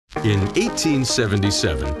In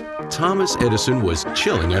 1877, Thomas Edison was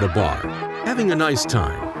chilling at a bar, having a nice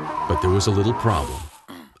time, but there was a little problem.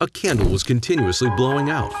 A candle was continuously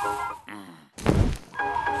blowing out.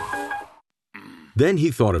 Then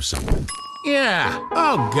he thought of something. Yeah,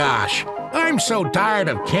 oh gosh, I'm so tired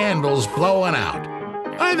of candles blowing out.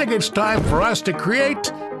 I think it's time for us to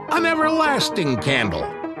create an everlasting candle.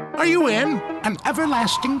 Are you in? An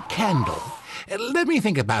everlasting candle. Let me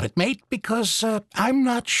think about it, mate, because I'm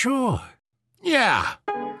not sure. Yeah,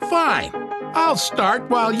 fine. I'll start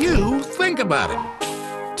while you think about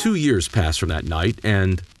it. 2 years passed from that night,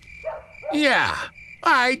 and... Yeah,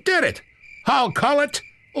 I did it. I'll call it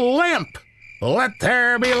Lamp. Let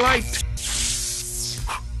there be light.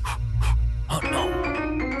 Oh, no.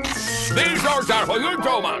 These are for you,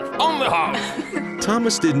 Thomas, on the house.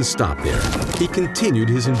 Thomas didn't stop there. He continued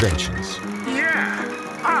his inventions. Yeah,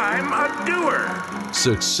 I'm a doer.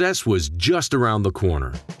 Success was just around the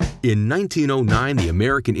corner. In 1909, the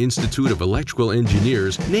American Institute of Electrical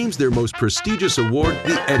Engineers names their most prestigious award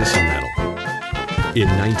the Edison Medal. In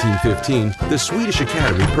 1915, the Swedish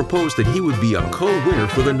Academy proposed that he would be a co-winner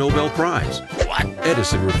for the Nobel Prize. What?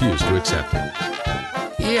 Edison refused to accept it.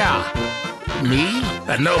 Yeah, me?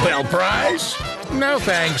 A Nobel Prize? No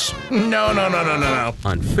thanks. No.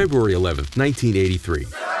 On February 11th, 1983,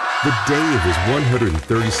 the day of his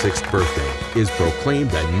 136th birthday is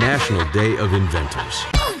proclaimed the National Day of Inventors.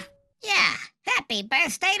 Yeah, happy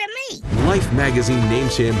birthday to me. Life magazine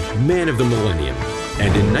names him Man of the Millennium.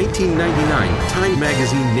 And in 1999, Time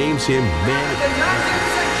magazine names him Man of the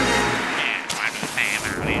 19th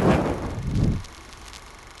century.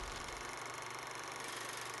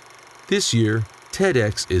 This year,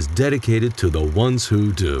 TEDx is dedicated to the ones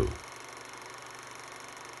who do.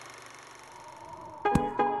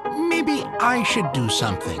 Maybe I should do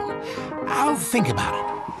something. I'll think about it.